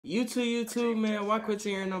YouTube, man. Bo4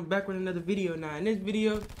 here, and I'm back with another video. Now, in this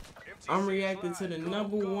video, I'm reacting to the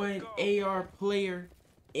 #1 AR player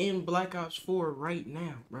in Black Ops 4 right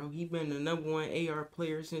now, bro. He been the #1 AR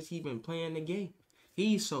player since he been playing the game.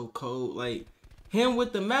 He's so cold. Like, him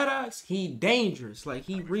with the Maddox, he dangerous. Like,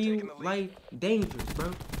 he real life dangerous,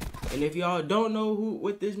 bro. And if y'all don't know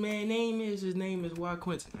what this man name is, his name is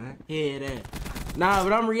Bo4. Huh? Yeah, that. Nah,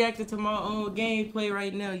 but I'm reacting to my own gameplay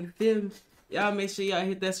right now. You feel me? Y'all make sure y'all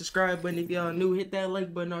hit that subscribe button if y'all new. Hit that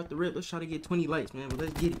like button off the rip. Let's try to get 20 likes, man. But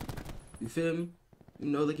let's get it. You feel me? You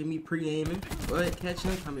know, look at me pre-aiming. But catch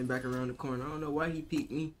him coming back around the corner. I don't know why he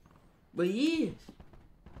peeked me. But yeah.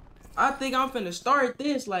 I think I'm finna start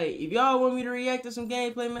this. Like, if y'all want me to react to some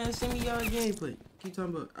gameplay, man, send me y'all gameplay. Keep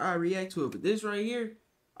talking about I react to it. But this right here,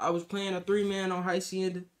 I was playing a 3-man on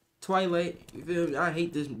Hacienda Twilight. You feel me? I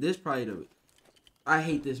hate this probably the I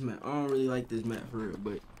hate this map. I don't really like this map for real,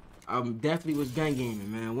 but I definitely was gun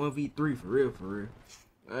gaming, man. 1v3 for real, for real.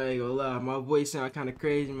 I ain't gonna lie, my voice sound kind of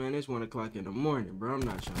crazy, man. It's 1 o'clock in the morning, bro. I'm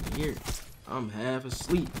not trying to hear it. I'm half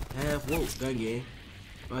asleep, half woke. Gun game.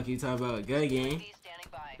 Fuck you talking about gun game.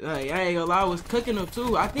 Like, I ain't gonna lie, I was cooking them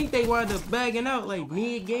too. I think they wound up bagging out like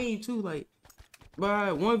mid-game too, like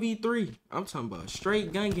by 1v3. I'm talking about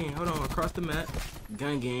straight gun game. Hold on, across the map,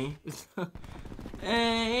 gun game.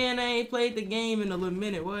 And I ain't played the game in a little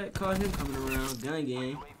minute. What? Caught him coming around, gun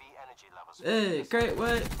game. Hey, Craig,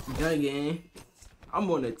 what? Gun game. I'm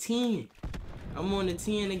on a 10. I'm on a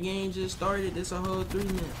 10. The game just started. This a whole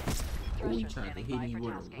 3-man. Oh, he tried to hit me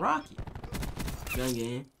with a rocket. Gun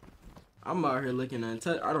game. I'm out here looking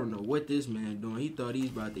untouched. I don't know what this man doing. He thought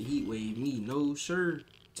he's about to heat wave me. No, sir.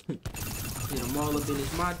 Hit him all up in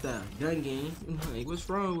his mouth. Gun game. Like, what's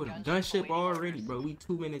wrong with him? Gunship already, bro. We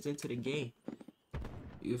 2 minutes into the game.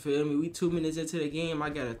 You feel me? We 2 minutes into the game.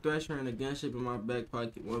 I got a Thresher and a gunship in my back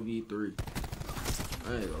pocket. 1v3.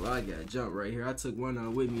 I ain't gonna lie, I got jump right here. I took one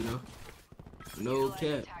on with me though. No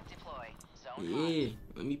cap. Yeah.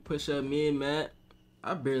 Let me push up mid map.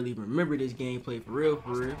 I barely remember this gameplay for real,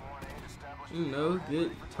 for real. You know,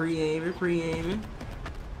 good pre-aiming.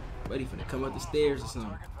 Buddy finna come up the stairs or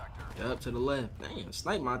something. Up to the left. Damn,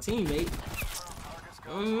 snipe my teammate.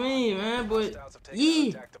 I mean, man, but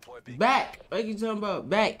yeah, back. Like you talking about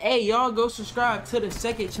back. Hey, y'all go subscribe to the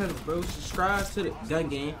second channel, bro. Subscribe to the gun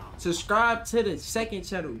game. Subscribe to the second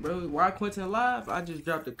channel, bro. Bo4 Live. I just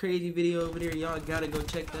dropped a crazy video over there. Y'all gotta go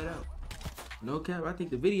check that out. No cap. I think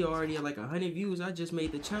the video already had like 100 views. I just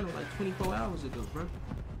made the channel like 24 hours ago, bro.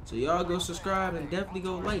 So y'all go subscribe and definitely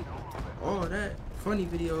go like all that funny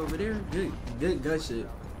video over there. Good gun shit.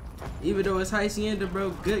 Even though it's Hacienda, bro,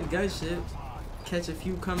 good gun shit. Catch a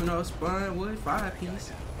few coming off spawn. What?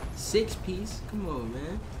 5-piece, 6-piece. Come on,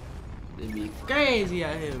 man. It'd be crazy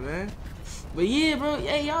out here, man. But yeah, bro.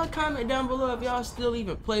 Hey, y'all comment down below if y'all still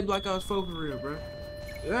even play Black Ops 4 for real, bro.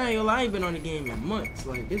 I ain't gonna lie, I ain't been on the game in months.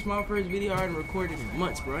 Like, this my first video I done recorded in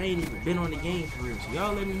months, bro. I ain't even been on the game for real. So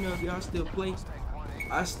y'all let me know if y'all still play.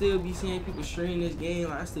 I still be seeing people stream this game.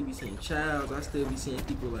 Like, I still be seeing Childs. I still be seeing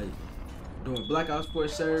people like doing Black Ops 4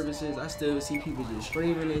 services. I still see people just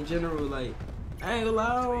streaming in general. Like, I ain't gonna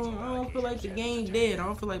lie, I don't feel like the game's dead. I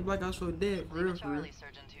don't feel like Black Ops 4 dead, for real, for real.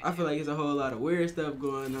 I feel like it's a whole lot of weird stuff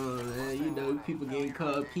going on, man. You know, people getting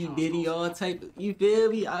called P. Diddy, all type of, you feel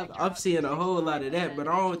me? I'm seeing a whole lot of that, but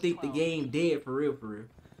I don't think the game dead, for real, for real.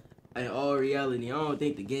 In all reality, I don't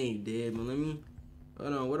think the game dead, but let me,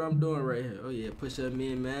 hold on, what I'm doing right here? Oh yeah, push up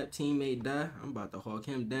mid-map, teammate die. I'm about to hawk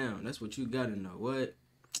him down. That's what you gotta know. What?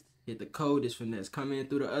 Hit the coldest finesse. Come in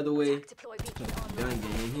through the other way. Gun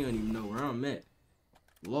game, he don't even know where I'm at.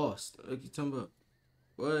 Lost. What you talking about?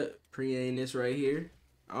 What? Pre-aim this right here.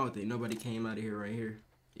 I don't think nobody came out of here right here.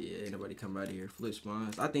 Yeah, ain't nobody come out of here. Flip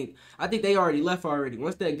spawns. I think they already left already.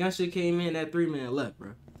 Once that gunship came in, that 3-man left,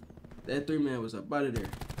 bro. That 3-man was up out of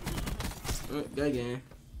there. Gun game.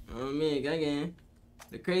 Oh man, gun game.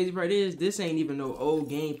 The crazy part is this ain't even no old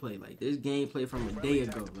gameplay. Like, this gameplay from a day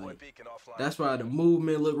ago. Like, that's why the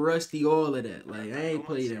movement look rusty, all of that. Like, I ain't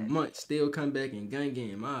played in months. Still come back in gun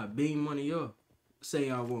game. I beam one of y'all.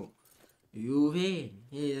 Say I won't. You had.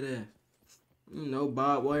 Yeah, that. You know,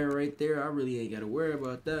 barbed wire right there. I really ain't gotta worry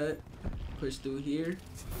about that. Push through here.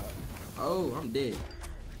 Oh, I'm dead.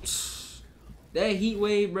 That heat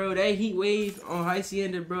wave, bro. That heat wave on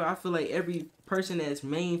Hacienda, bro. I feel like every person that's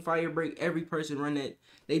main fire break, every person run that,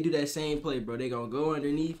 they do that same play, bro. They gonna go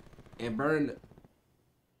underneath and burn the...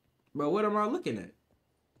 Bro, what am I looking at?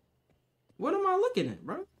 What am I looking at,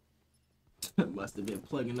 bro? Must have been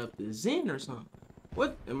plugging up the Zen or something.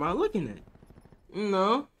 What am I looking at?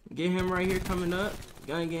 No. Get him right here coming up.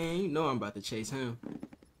 Gun game. You know I'm about to chase him.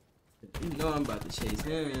 You know I'm about to chase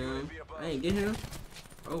him. I ain't get him.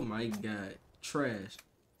 Oh my god. Trash.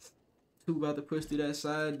 Two about to push through that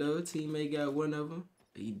side though. Teammate got one of them.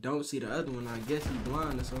 He don't see the other one. I guess he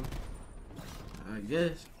blind or something. I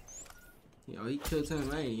guess. You know, he killed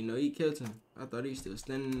him. He killed him. I thought he was still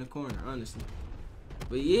standing in the corner, honestly.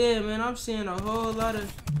 But yeah, man, I'm seeing a whole lot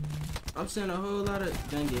of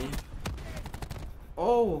gun game.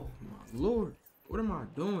 Oh my lord. What am I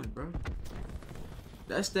doing, bro?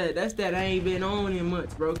 That's that I ain't been on in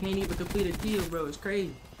months, bro. Can't even complete a kill, bro. It's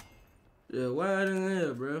crazy. Yeah, why the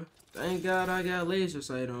hell, bro? Thank God I got laser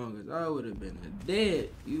sight on, cause I would have been dead.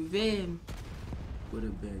 You feel me? Would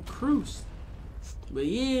have been cruised. But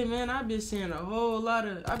yeah, man, I've been seeing a whole lot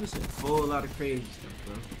of crazy stuff,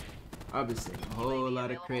 bro. I've been seeing a whole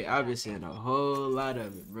lot of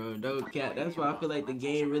it, bro. No cap. That's why I feel like the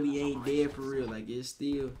game really ain't dead for real. Like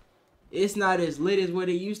it's not as lit as what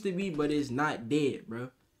it used to be, but it's not dead, bro.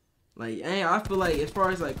 Like, I feel like as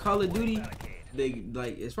far as like Call of Duty,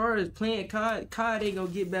 as far as playing COD ain't gonna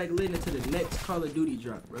get back lit until the next Call of Duty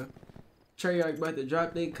drop, bro. Treyarch about to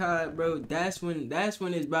drop their COD, bro. That's when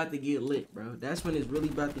it's about to get lit, bro. That's when it's really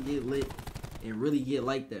about to get lit and really get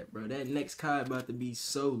like that, bro. That next COD about to be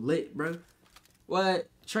so lit, bro. What?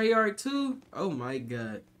 Treyarch 2? Oh my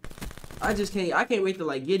god. I can't wait to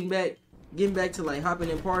like getting back to like hopping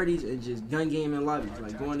in parties and just gun gaming lobbies,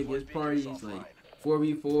 like going against parties, like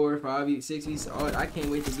 4v4, 5v, 6v. I can't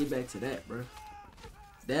wait to get back to that, bro.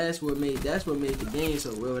 That's what made the game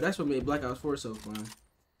so well. That's what made Black Ops 4 so fun.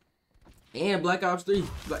 And Black Ops 3.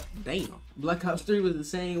 Black Ops 3 was the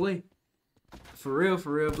same way. For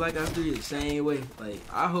real, Black Ops 3 is the same way. Like,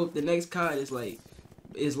 I hope the next COD is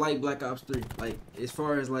like Black Ops 3. Like, as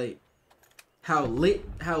far as like how lit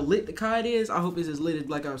the COD is, I hope it's as lit as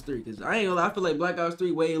Black Ops 3. Cause I ain't gonna lie, I feel like Black Ops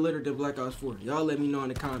 3 way litter than Black Ops 4. Y'all let me know in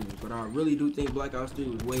the comments, but I really do think Black Ops 3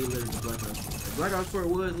 was way litter than Black Ops 4. Like, Black Ops 4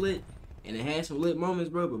 was lit and it had some lit moments,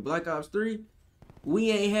 bro, but Black Ops 3,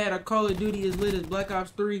 we ain't had a Call of Duty as lit as Black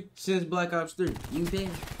Ops 3 since Black Ops 3. You feel?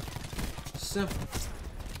 Simple.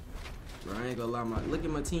 Bro, I ain't gonna lie, look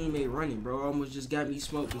at my teammate running, bro. Almost just got me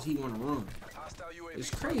smoked because he wanna run.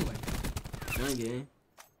 It's crazy. Gun game.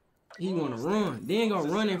 He wanna run. They ain't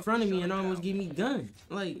gonna run in front of me and almost give me gun.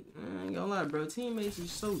 Like, I ain't gonna lie, bro. Teammates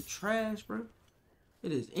is so trash, bro.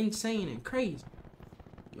 It is insane and crazy.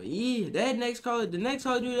 But yeah, the next Call of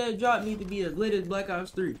Duty that dropped need to be as lit as Black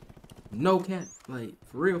Ops 3. No cap. Like,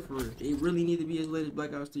 for real. It really need to be as lit as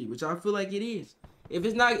Black Ops 3, which I feel like it is. If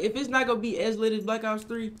it's not gonna be as lit as Black Ops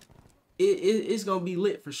 3, it's gonna be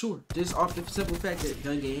lit for sure. Just off the simple fact that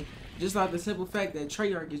gun game. Just off the simple fact that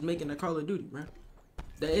Treyarch is making a Call of Duty, bro.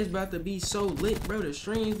 That it's about to be so lit, bro. The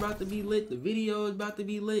stream's about to be lit. The video is about to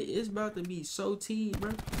be lit. It's about to be so teed,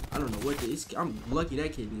 bro. I don't know what I'm lucky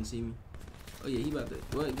that kid didn't see me. Oh yeah, he about to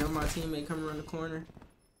what? Got my teammate coming around the corner.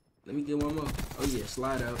 Let me get one more. Oh yeah,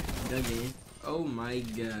 slide out. Gun game. Oh my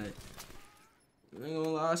god. I ain't gonna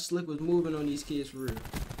lie, Slick was moving on these kids for real.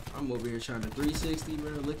 I'm over here trying to 360,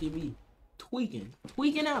 bro. Look at me.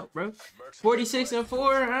 Tweaking out, bro. 46 and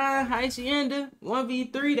 4, Hacienda.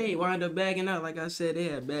 1v3, they wind up bagging out. Like I said, they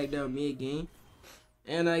had bagged out mid-game.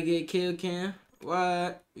 And I get kill cam.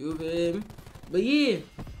 What? You feel me? But yeah.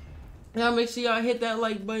 Y'all make sure y'all hit that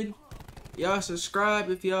like button. Y'all subscribe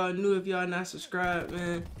if y'all new. If y'all not subscribed,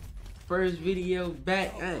 man. First video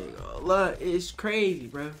back. I ain't gonna lie. It's crazy,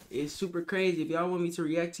 bro. It's super crazy. If y'all want me to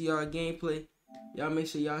react to y'all gameplay, y'all make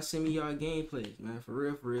sure y'all send me y'all gameplays, man.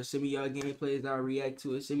 For real. Send me y'all gameplays. I'll react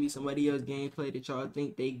to it. Send me somebody else gameplay that y'all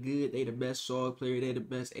think they good. They the best SOG player. They the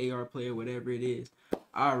best AR player. Whatever it is.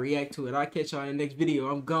 I'll react to it. I'll catch y'all in the next video.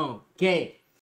 I'm gone. Gang.